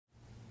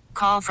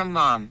call from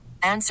mom.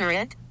 Answer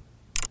it.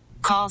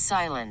 Call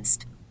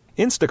silenced.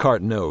 Instacart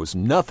knows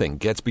nothing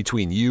gets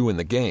between you and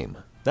the game.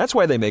 That's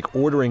why they make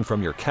ordering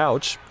from your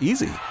couch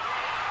easy.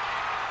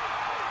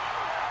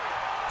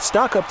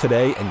 Stock up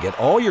today and get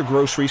all your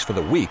groceries for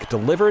the week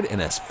delivered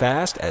in as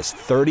fast as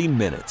 30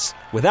 minutes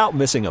without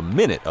missing a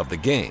minute of the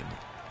game.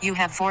 You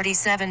have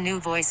 47 new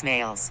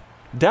voicemails.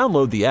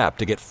 Download the app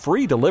to get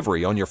free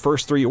delivery on your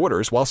first 3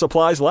 orders while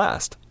supplies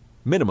last.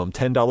 Minimum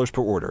 $10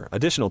 per order.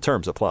 Additional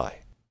terms apply.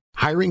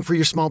 Hiring for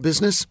your small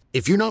business?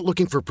 If you're not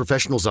looking for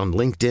professionals on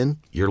LinkedIn,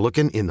 you're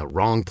looking in the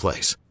wrong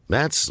place.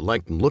 That's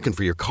like looking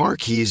for your car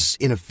keys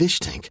in a fish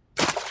tank.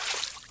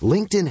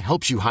 LinkedIn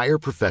helps you hire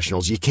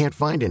professionals you can't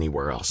find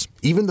anywhere else,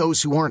 even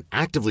those who aren't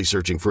actively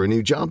searching for a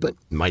new job but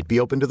might be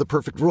open to the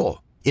perfect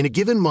role. In a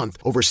given month,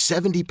 over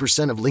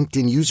 70% of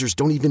LinkedIn users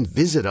don't even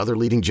visit other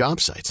leading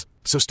job sites.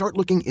 So start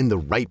looking in the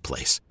right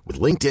place. With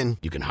LinkedIn,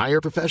 you can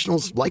hire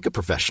professionals like a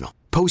professional.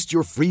 Post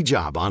your free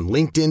job on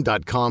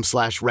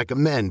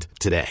linkedin.com/recommend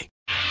today.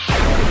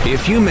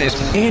 If you missed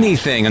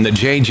anything on the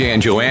JJ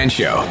and Joanne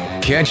Show,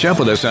 catch up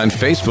with us on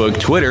Facebook,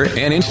 Twitter,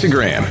 and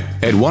Instagram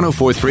at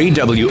 1043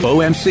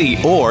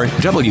 WOMC or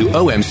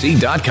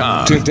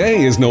WOMC.com.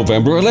 Today is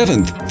November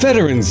 11th,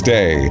 Veterans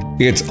Day.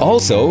 It's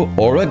also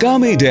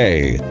Origami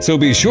Day, so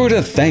be sure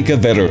to thank a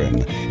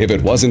veteran. If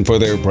it wasn't for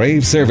their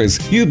brave service,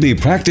 you'd be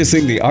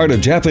practicing the art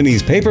of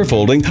Japanese paper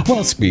folding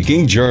while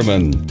speaking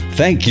German.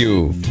 Thank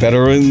you,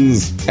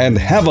 veterans, and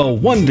have a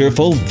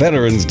wonderful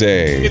Veterans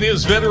Day. It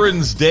is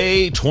Veterans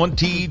Day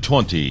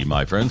 2020,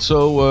 my friends.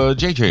 So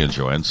JJ and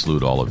Joanne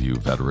salute all of you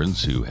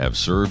veterans who have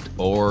served,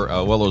 or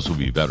those will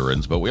be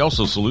veterans, but we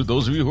also salute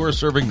those of you who are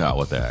serving now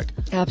with ACT.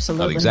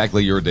 Absolutely. Not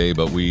exactly your day,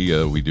 but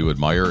we do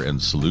admire and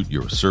salute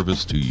your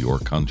service to your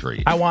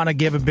country. I want to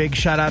give a big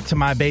shout out to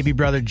my baby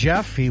brother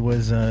Jeff. He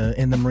was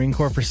in the Marine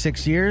Corps for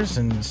 6 years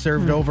and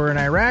served over in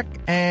Iraq.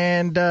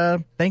 And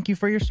thank you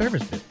for your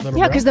service, little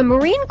Yeah, because the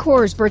Marine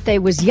Corps' birthday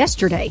was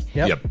yesterday.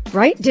 Yep.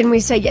 Right? Didn't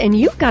we say? And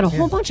you've got a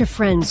whole bunch of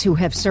friends who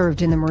have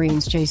served in the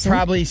Marines, Jason.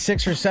 Probably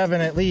 6 or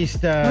 7 at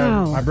least.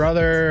 Wow. My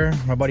brother,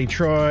 my buddy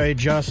Troy,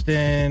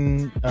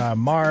 Justin,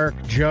 Mark,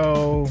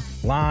 Joe,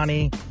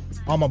 Lonnie,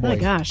 all my boys. Oh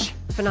my gosh,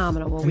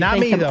 phenomenal. Well, we Not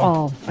thank me, them though.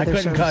 all for I their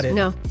couldn't service. cut it.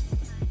 No.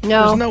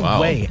 There's no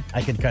Wow. way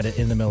I could cut it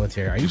in the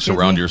military. Are you kidding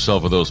surround me?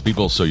 yourself with those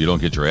people so you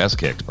don't get your ass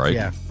kicked, right?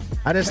 Yeah.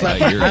 I just I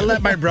let hear I you.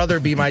 let my brother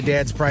be my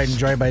dad's pride and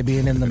joy by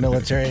being in the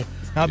military.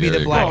 I'll be There the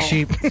you black go.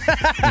 sheep.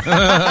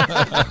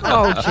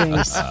 Oh,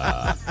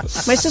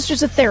 jeez. My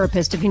sister's a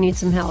therapist if you need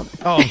some help.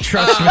 Oh,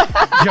 trust me,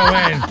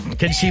 Joanne.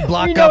 Can she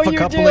block We know off a you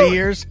couple do. of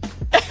years?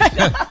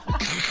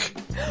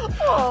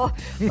 Oh,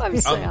 I'm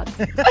sad.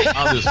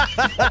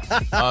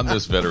 On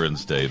this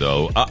Veterans Day,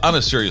 though, on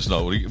a serious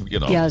note,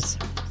 Yes.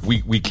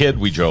 we kid,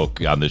 we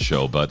joke on this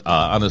show, but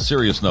on a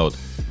serious note,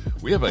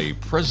 we have a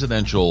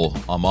presidential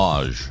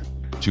homage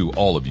to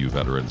all of you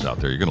veterans out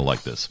there. You're going to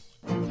like this.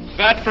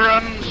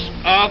 Veterans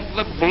of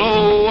the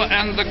blue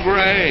and the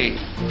gray,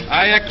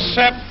 I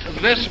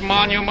accept this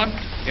monument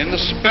in the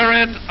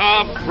spirit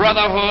of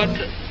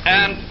brotherhood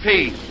and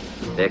peace.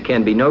 There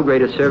can be no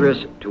greater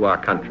service to our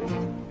country,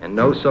 and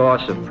no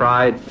source of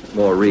pride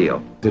more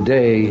real.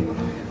 Today,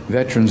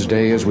 Veterans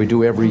Day, as we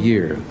do every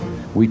year,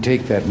 we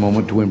take that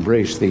moment to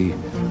embrace the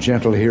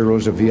gentle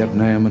heroes of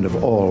Vietnam and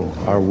of all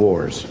our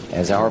wars.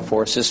 As our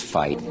forces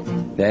fight,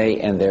 they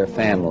and their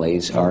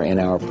families are in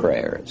our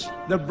prayers.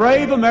 The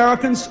brave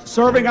Americans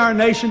serving our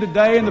nation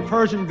today in the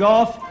Persian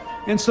Gulf,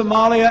 in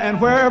Somalia, and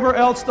wherever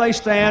else they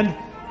stand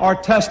are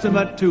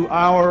testament to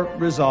our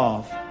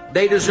resolve.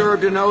 They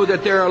deserve to know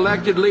that their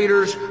elected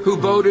leaders who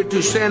voted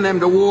to send them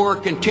to war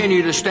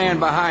continue to stand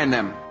behind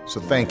them. So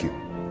thank you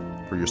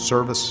for your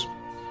service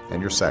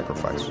and your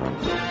sacrifice.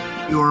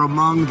 You are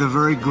among the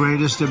very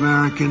greatest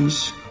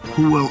Americans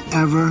who will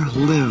ever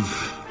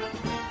live.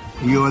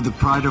 You are the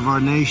pride of our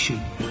nation.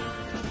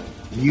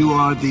 You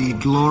are the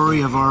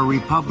glory of our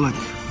republic.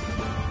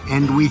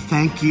 And we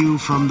thank you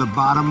from the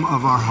bottom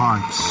of our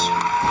hearts.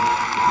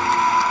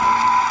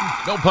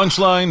 No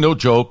punchline, no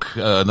joke,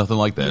 nothing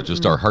like that.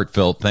 Just our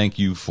heartfelt thank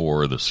you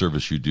for the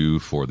service you do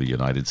for the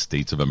United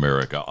States of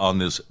America on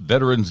this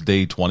Veterans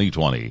Day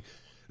 2020.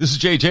 This is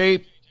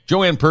JJ,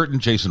 Joanne Purton,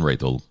 Jason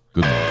Rathel.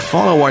 Good morning.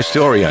 Follow our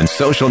story on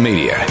social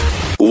media.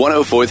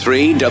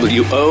 1043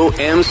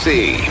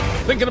 WOMC.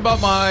 Thinking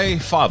about my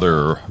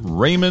father,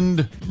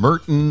 Raymond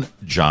Merton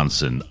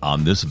Johnson,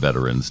 on this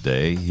Veterans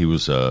Day. He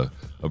was I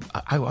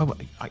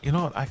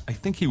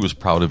think he was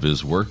proud of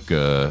his work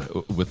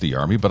with the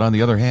Army, but on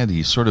the other hand,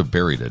 he sort of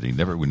buried it.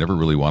 We never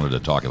really wanted to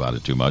talk about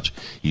it too much.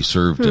 He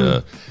served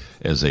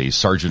as a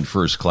sergeant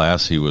first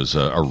class. He was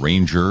a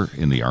ranger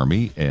in the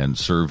Army and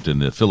served in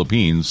the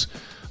Philippines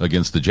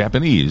against the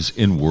Japanese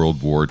in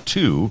World War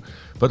II.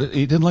 But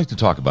he didn't like to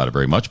talk about it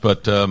very much.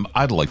 But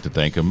I'd like to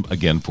thank him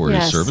again for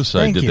his service.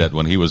 I did that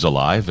when he was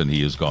alive, and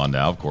he is gone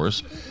now, of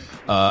course.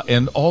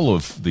 And all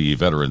of the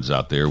veterans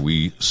out there,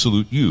 we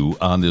salute you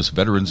on this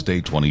Veterans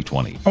Day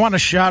 2020. I want to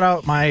shout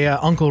out my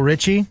Uncle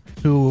Richie,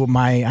 who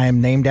I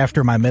am named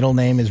after. My middle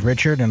name is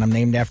Richard, and I'm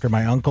named after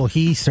my uncle.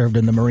 He served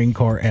in the Marine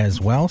Corps as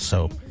well,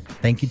 so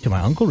Thank you to my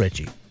Uncle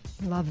Richie.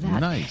 Love that.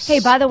 Nice. Hey,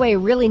 by the way, a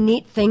really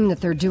neat thing that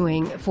they're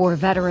doing for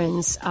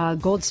veterans,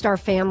 Gold Star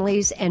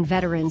families and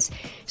veterans.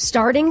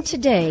 Starting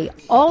today,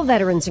 all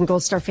veterans and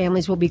Gold Star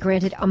families will be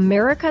granted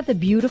America the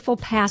Beautiful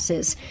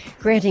passes,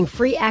 granting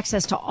free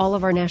access to all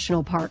of our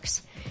national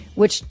parks.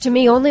 Which to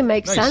me only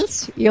makes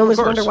sense. You almost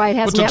wonder why it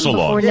hasn't happened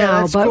before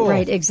now. But cool.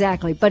 Right,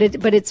 exactly. But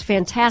it's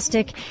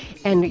fantastic,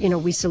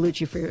 and we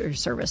salute you for your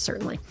service,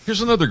 certainly.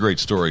 Here's another great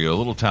story. A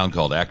little town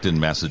called Acton,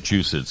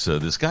 Massachusetts.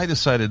 This guy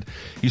decided.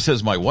 He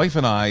says, "My wife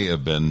and I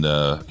have been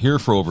here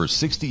for over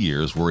 60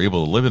 years. We're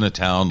able to live in a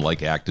town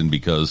like Acton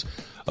because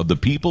of the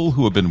people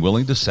who have been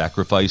willing to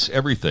sacrifice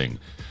everything."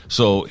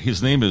 So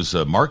his name is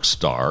Mark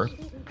Starr,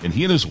 and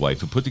he and his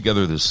wife have put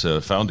together this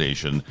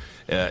foundation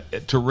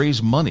to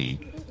raise money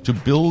to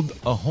build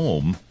a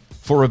home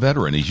for a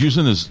veteran. He's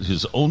using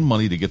his own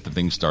money to get the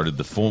thing started.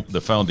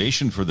 The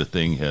foundation for the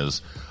thing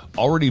has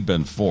already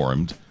been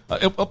formed.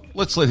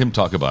 Let's let him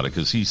talk about it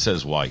because he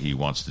says why he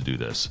wants to do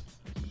this.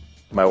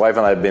 My wife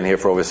and I have been here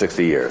for over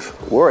 60 years.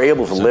 We're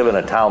able to live in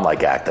a town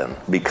like Acton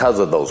because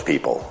of those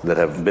people that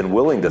have been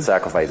willing to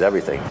sacrifice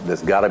everything.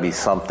 There's got to be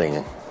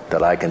something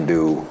that I can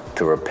do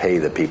to repay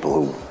the people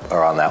who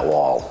are on that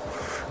wall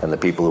and the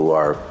people who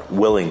are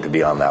willing to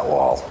be on that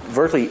wall.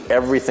 Virtually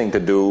everything to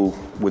do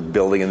with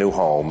building a new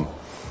home,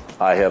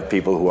 I have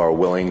people who are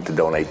willing to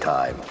donate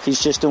time.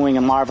 He's just doing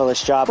a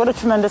marvelous job. What a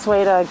tremendous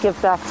way to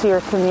give back to your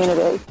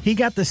community. He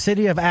got the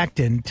city of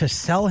Acton to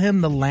sell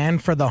him the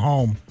land for the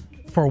home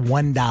for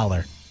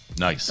 $1.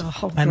 Nice.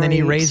 Oh, and then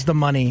he raised the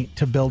money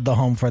to build the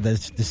home for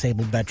this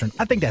disabled veteran.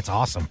 I think that's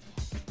awesome.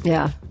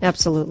 Yeah,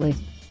 absolutely.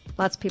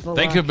 Lots of people.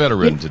 Thank a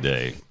veteran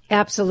today.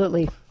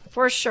 Absolutely.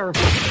 For sure.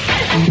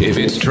 If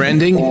it's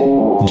trending,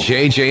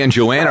 JJ and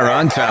Joanne are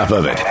on top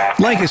of it.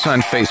 Like us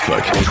on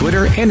Facebook,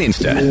 Twitter, and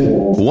Insta.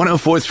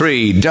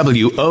 104.3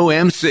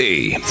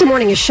 WOMC. Good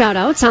morning,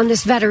 shout-outs on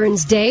this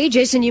Veterans Day.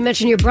 Jason, you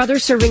mentioned your brother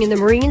serving in the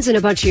Marines and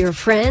a bunch of your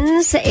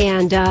friends.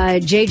 And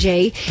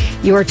JJ,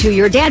 you're to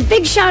your dad.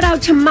 Big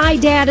shout-out to my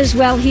dad as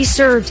well. He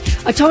served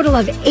a total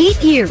of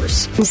 8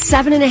 years and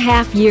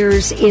 7.5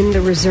 years in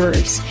the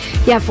reserves.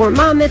 Yeah, Fort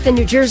Monmouth in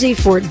New Jersey,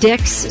 Fort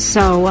Dix.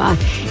 So,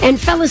 and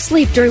fell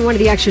asleep during one of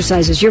the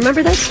exercises. You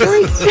remember that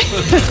story?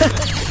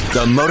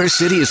 The Motor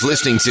City is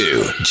listening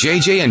to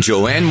JJ and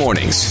Joanne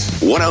Mornings,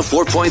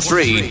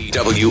 104.3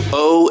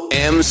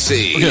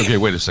 WOMC. Okay,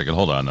 wait a second.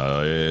 Hold on,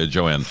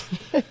 Joanne.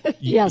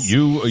 Yes.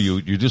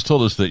 You just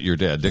told us that your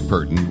dad, Dick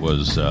Burton,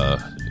 was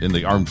in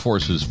the armed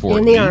forces for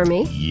in the 8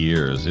 Army.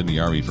 years. In the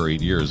Army for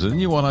 8 years. And then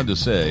you went on to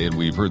say, and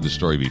we've heard the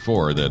story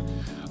before, that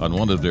on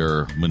one of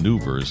their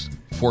maneuvers,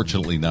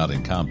 fortunately not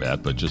in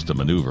combat, but just a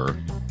maneuver,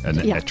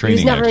 a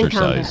training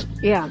exercise,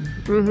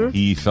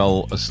 he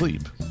fell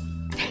asleep.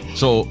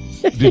 So,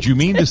 did you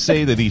mean to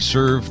say that he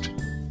served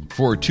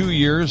for 2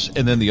 years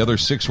and then the other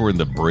 6 were in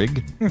the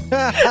brig?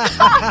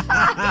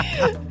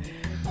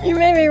 You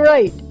made me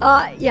right.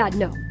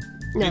 No.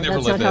 No,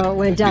 that's not how it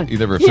went down. You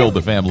never filled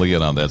the family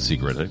in on that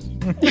secret, eh?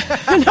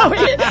 No,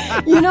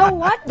 you know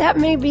what? That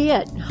may be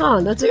it.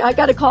 I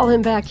got to call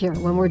him back here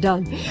when we're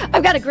done.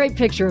 I've got a great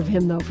picture of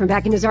him, though, from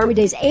back in his Army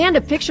days, and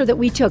a picture that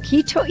we took.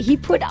 He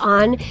put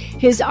on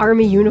his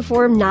Army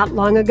uniform not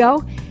long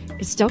ago.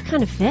 It still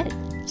kind of fit.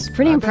 It's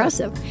pretty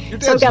impressive. Your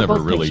dad's never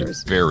really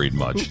varied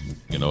much.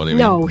 You know what I mean?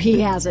 No, he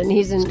hasn't.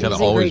 He's kind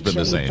of always been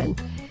the same.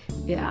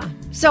 Yeah.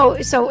 So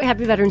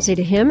happy Veterans Day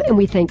to him, and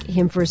we thank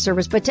him for his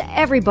service. But to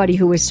everybody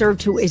who has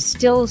served, who is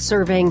still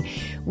serving,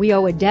 we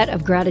owe a debt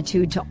of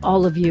gratitude to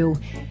all of you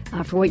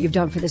for what you've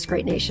done for this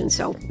great nation.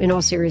 So in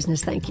all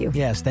seriousness, thank you.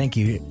 Yes, thank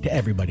you to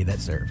everybody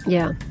that served.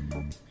 Yeah.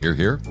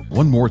 Here.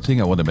 One more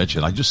thing I want to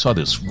mention. I just saw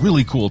this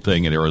really cool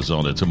thing in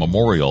Arizona. It's a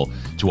memorial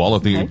to all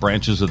of the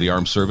branches of the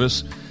armed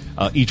service,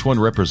 each one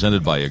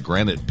represented by a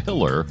granite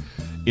pillar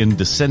in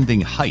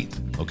descending height,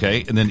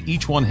 okay? And then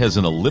each one has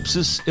an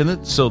ellipsis in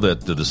it so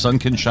that the sun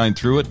can shine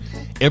through it.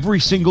 Every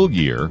single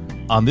year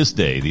on this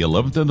day, the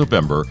 11th of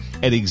November,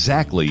 at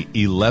exactly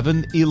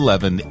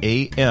 11:11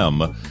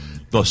 a.m.,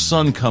 the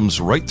sun comes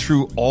right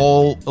through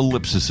all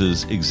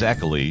ellipses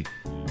exactly,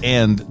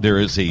 and there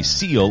is a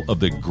seal of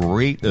the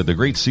great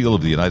seal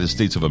of the United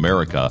States of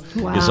America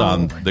is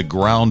on the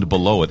ground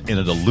below it, and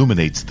it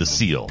illuminates the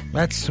seal.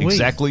 That's sweet.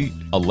 Exactly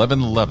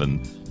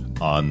 11:11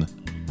 on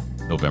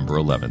November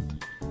 11th.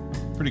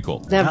 Pretty cool.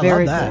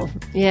 Very cool.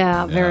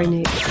 Yeah, very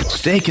neat.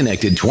 Stay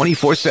connected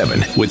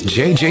 24/7 with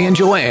JJ and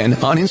Joanne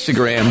on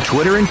Instagram,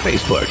 Twitter, and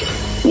Facebook.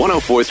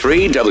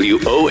 104.3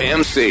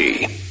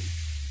 WOMC.